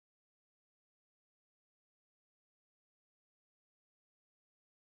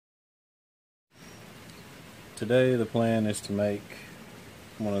today the plan is to make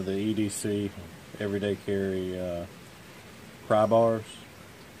one of the EDC everyday carry pry bars.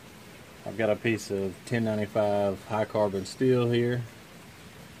 I've got a piece of 1095 high carbon steel here.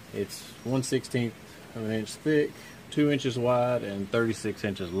 It's 1/16 of an inch thick, 2 inches wide, and 36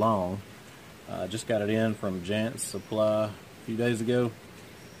 inches long. I just got it in from Jant's Supply a few days ago,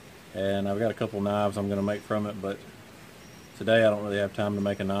 and I've got a couple knives I'm going to make from it, but today I don't really have time to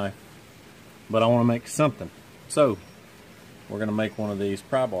make a knife, but I want to make something. So we're going to make one of these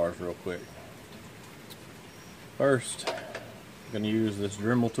pry bars real quick. First, I'm going to use this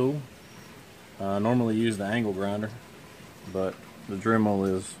dremel tool. I normally use the angle grinder, but the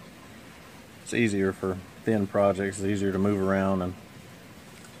dremel it's easier for thin projects. It's easier to move around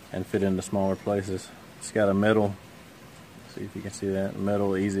and fit into smaller places. It's got a metal, see if you can see that,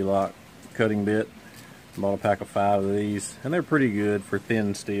 metal easy lock cutting bit. Bought a pack of 5 of these, and they're pretty good for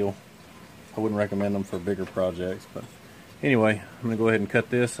thin steel. I wouldn't recommend them for bigger projects, but anyway, I'm going to go ahead and cut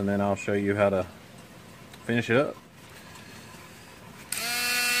this, and then I'll show you how to finish it up.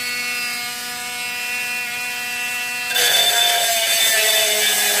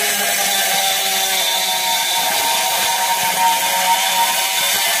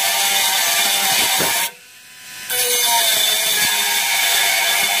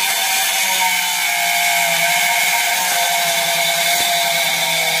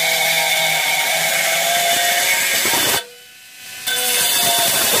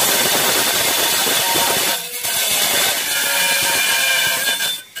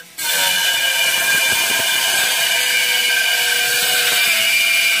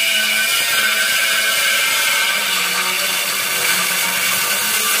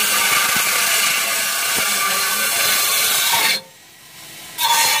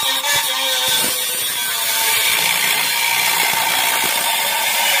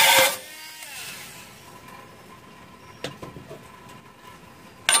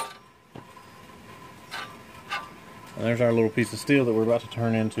 And there's our little piece of steel that we're about to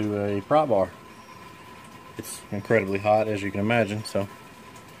turn into a pry bar. It's incredibly hot, as you can imagine, so.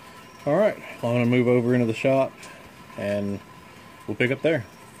 Alright, I'm going to move over into the shop and we'll pick up there.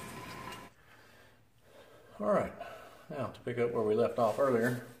 Alright, now to pick up where we left off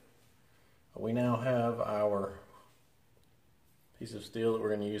earlier, we now have our piece of steel that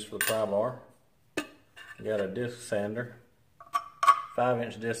we're going to use for the pry bar. We got a disc sander,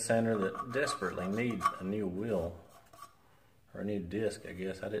 5-inch disc sander that desperately needs a new wheel. Or a new disc, I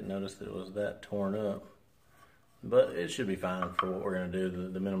guess. I didn't notice that it was that torn up. But it should be fine for what we're going to do,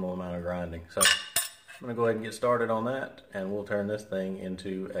 the minimal amount of grinding. So I'm going to go ahead and get started on that, and we'll turn this thing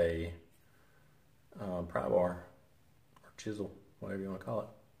into a pry bar, or chisel, whatever you want to call it.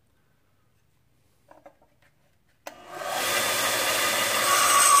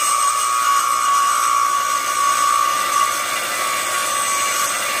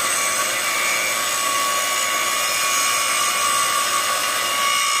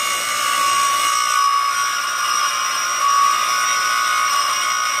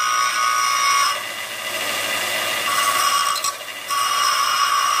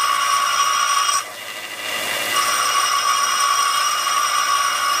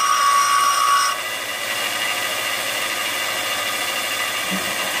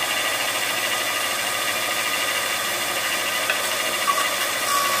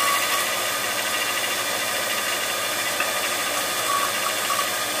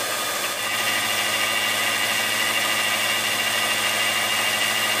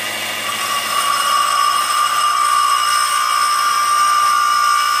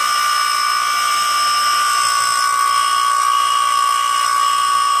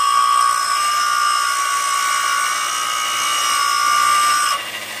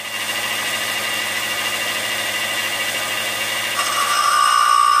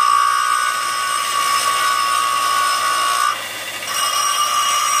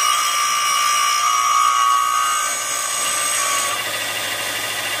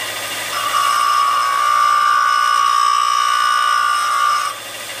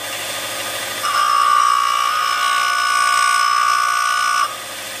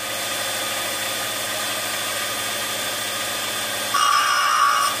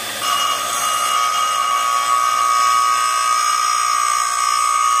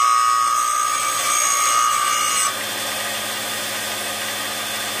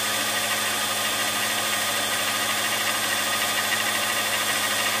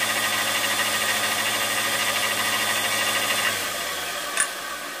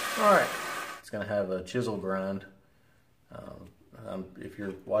 Alright, it's going to have a chisel grind. If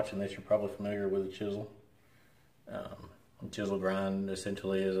you're watching this, you're probably familiar with a chisel. Chisel grind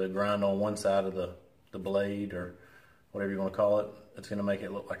essentially is a grind on one side of the the blade or whatever you want to call it, it's going to make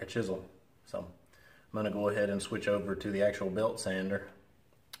it look like a chisel. So I'm going to go ahead and switch over to the actual belt sander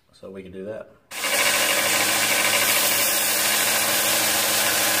so we can do that.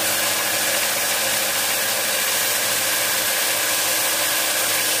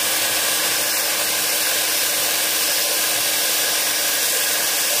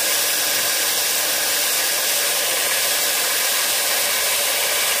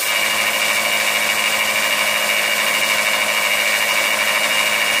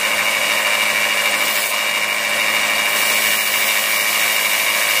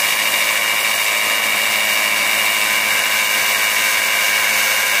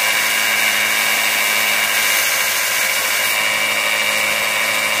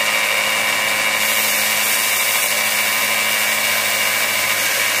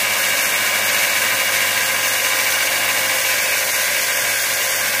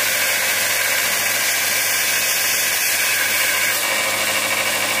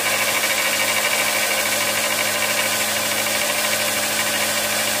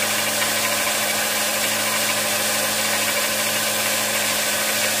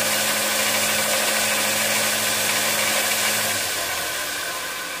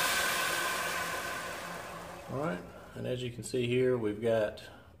 And as you can see here, we've got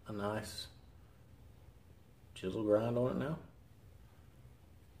a nice chisel grind on it now.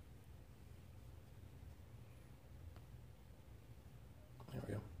 There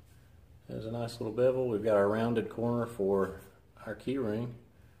we go. There's a nice little bevel. We've got our rounded corner for our key ring.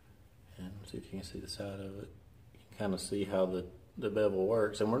 And see if you can see the side of it. You can kind of see how the bevel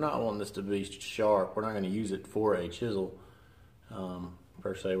works. And we're not wanting this to be sharp. We're not going to use it for a chisel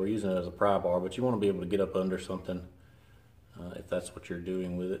per se. We're using it as a pry bar, but you want to be able to get up under something if that's what you're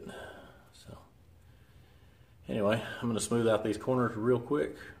doing with it. So anyway, I'm going to smooth out these corners real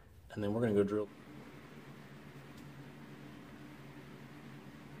quick, and then we're going to go drill.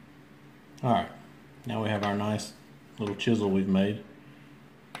 Alright, now we have our nice little chisel we've made.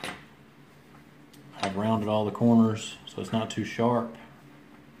 I've rounded all the corners so it's not too sharp,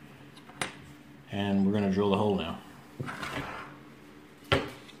 and we're going to drill the hole now.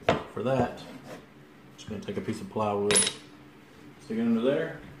 For that, I'm just going to take a piece of plywood, stick it under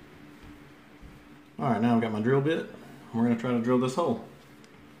there. Alright, now I've got my drill bit. We're going to try to drill this hole.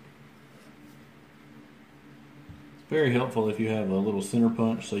 It's very helpful if you have a little center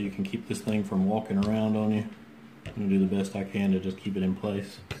punch so you can keep this thing from walking around on you. I'm going to do the best I can to just keep it in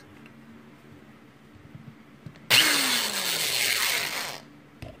place.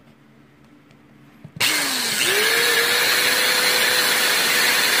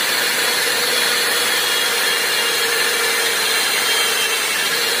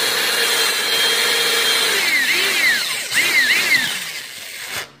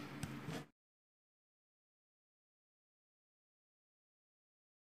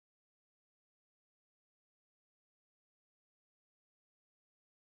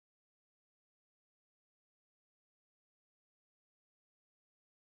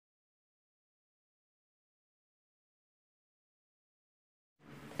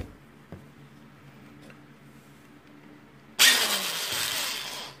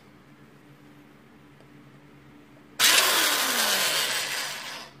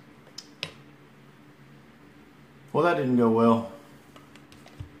 Well, that didn't go well.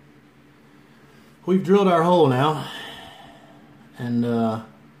 We've drilled our hole now, and I'm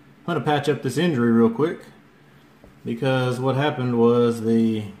going to patch up this injury real quick, because what happened was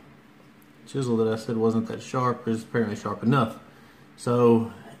the chisel that I said wasn't that sharp is apparently sharp enough.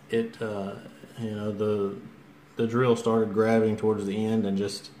 So it, you know, the drill started grabbing towards the end and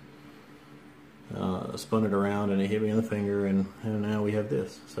just spun it around, and it hit me in the finger, and now we have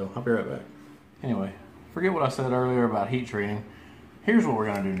this. So I'll be right back. Anyway, forget what I said earlier about heat treating. Here's what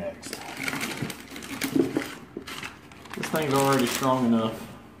we're going to do next. This thing's already strong enough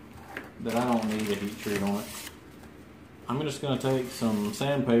that I don't need a heat treat on it. I'm just going to take some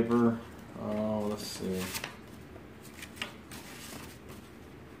sandpaper. Let's see.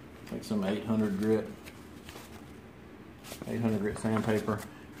 Take some 800 grit sandpaper.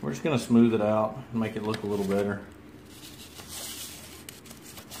 We're just going to smooth it out and make it look a little better.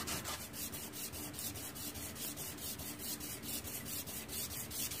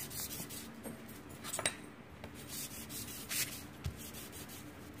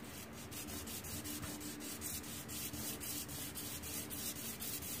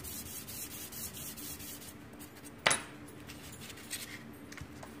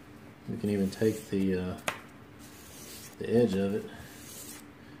 We can even take the edge of it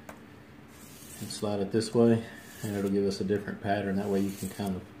and slide it this way, and it'll give us a different pattern. That way you can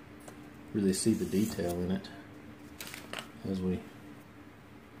kind of really see the detail in it as we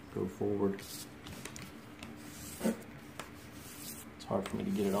go forward. It's hard for me to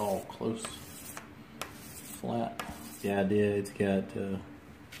get it all close, flat. The idea, it's got, if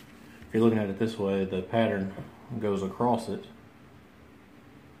you're looking at it this way, the pattern goes across it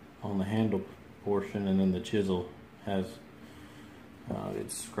on the handle portion, and then the chisel has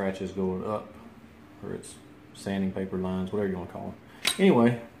its scratches going up, or its sanding paper lines, whatever you want to call them.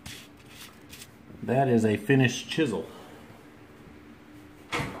 Anyway, that is a finished chisel,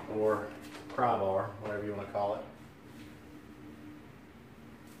 or Prybar, whatever you want to call it.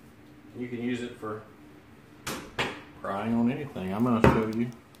 You can use it for prying on anything. I'm going to show you.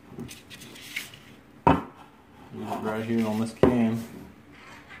 Use it right here on this can.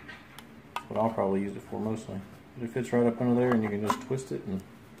 That's what I'll probably use it for mostly. It fits right up under there, and you can just twist it, and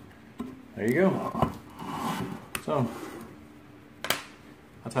there you go. So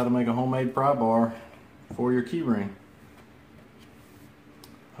that's how to make a homemade Prybar for your key ring.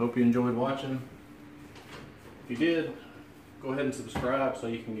 Hope you enjoyed watching. If you did, go ahead and subscribe so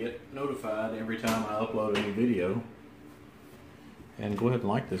you can get notified every time I upload a new video. And go ahead and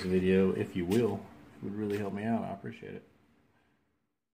like this video if you will. It would really help me out. I appreciate it.